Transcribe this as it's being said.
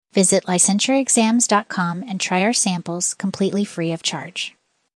Visit licensuraexams.com and try our samples completely free of charge.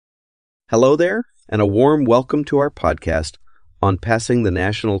 Hello there, and a warm welcome to our podcast on passing the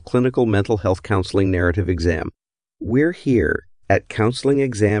National Clinical Mental Health Counseling Narrative Exam. We're here at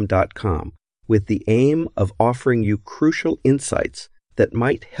counselingexam.com with the aim of offering you crucial insights that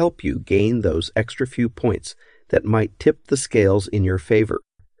might help you gain those extra few points that might tip the scales in your favor.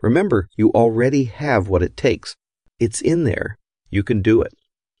 Remember, you already have what it takes. It's in there. You can do it.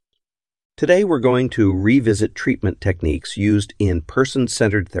 Today we're going to revisit treatment techniques used in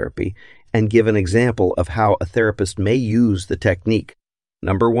person-centered therapy and give an example of how a therapist may use the technique.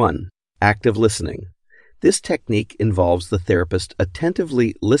 Number 1, active listening. This technique involves the therapist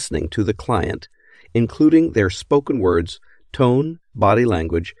attentively listening to the client, including their spoken words, tone, body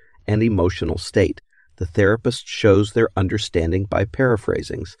language, and emotional state. The therapist shows their understanding by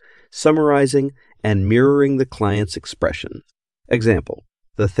paraphrasing, summarizing, and mirroring the client's expression. Example: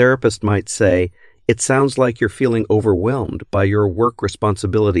 the therapist might say, "It sounds like you're feeling overwhelmed by your work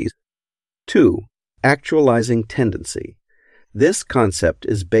responsibilities." 2. Actualizing tendency. This concept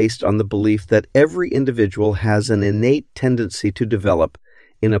is based on the belief that every individual has an innate tendency to develop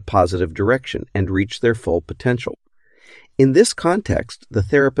in a positive direction and reach their full potential. In this context, the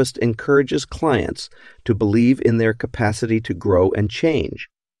therapist encourages clients to believe in their capacity to grow and change.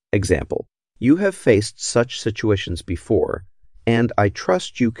 Example: you have faced such situations before, and I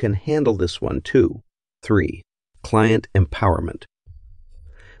trust you can handle this one too. 3. Client empowerment.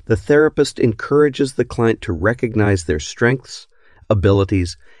 The therapist encourages the client to recognize their strengths,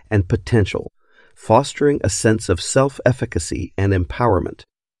 abilities, and potential, fostering a sense of self-efficacy and empowerment.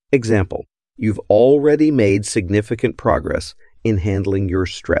 Example: you've already made significant progress in handling your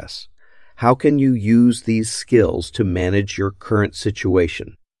stress. How can you use these skills to manage your current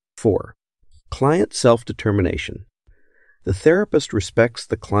situation? 4. Client self-determination. The therapist respects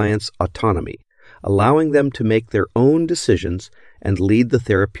the client's autonomy, allowing them to make their own decisions and lead the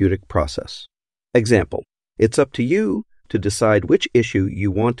therapeutic process. Example: it's up to you to decide which issue you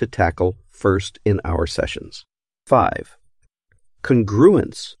want to tackle first in our sessions. 5.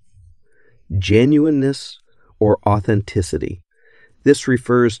 Congruence. Genuineness or authenticity. This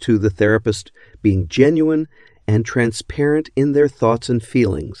refers to the therapist being genuine and transparent in their thoughts and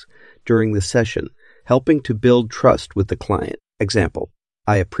feelings during the session, helping to build trust with the client. Example: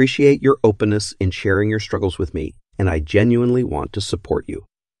 I appreciate your openness in sharing your struggles with me, and I genuinely want to support you.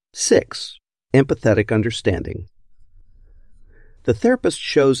 6. Empathetic understanding. The therapist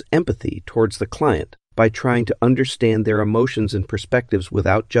shows empathy towards the client by trying to understand their emotions and perspectives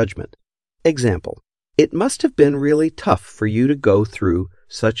without judgment. Example: it must have been really tough for you to go through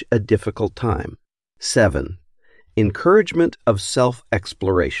such a difficult time. 7. Encouragement of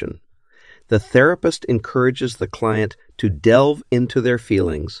self-exploration. The therapist encourages the client to delve into their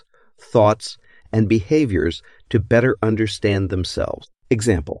feelings, thoughts, and behaviors to better understand themselves.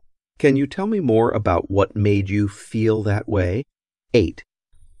 Example: can you tell me more about what made you feel that way? 8.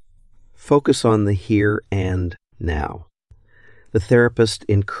 Focus on the here and now. The therapist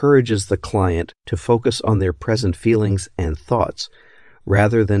encourages the client to focus on their present feelings and thoughts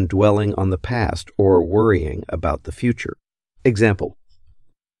rather than dwelling on the past or worrying about the future. Example: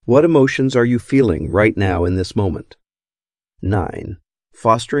 what emotions are you feeling right now in this moment? 9.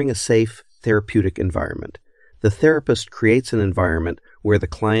 Fostering a safe therapeutic environment. The therapist creates an environment where the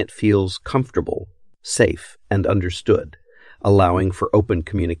client feels comfortable, safe, and understood, allowing for open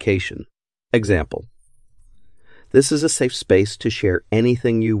communication. Example: this is a safe space to share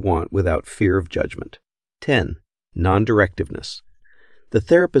anything you want without fear of judgment. 10. Non-directiveness. The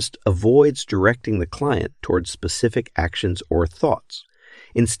therapist avoids directing the client towards specific actions or thoughts,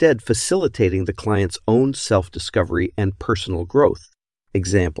 instead facilitating the client's own self-discovery and personal growth.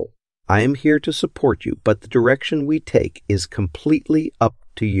 Example: I am here to support you, but the direction we take is completely up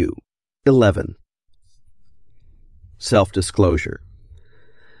to you. 11. Self-disclosure.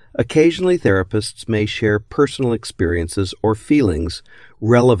 Occasionally, therapists may share personal experiences or feelings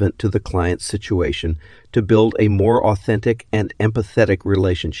relevant to the client's situation to build a more authentic and empathetic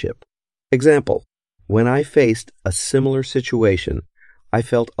relationship. Example: when I faced a similar situation, I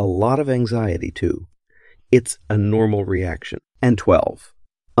felt a lot of anxiety too. It's a normal reaction. And 12.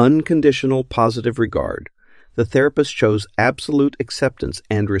 Unconditional positive regard. The therapist shows absolute acceptance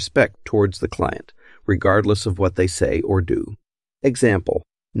and respect towards the client, regardless of what they say or do. Example: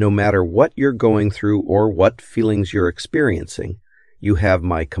 no matter what you're going through or what feelings you're experiencing, you have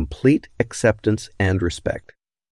my complete acceptance and respect.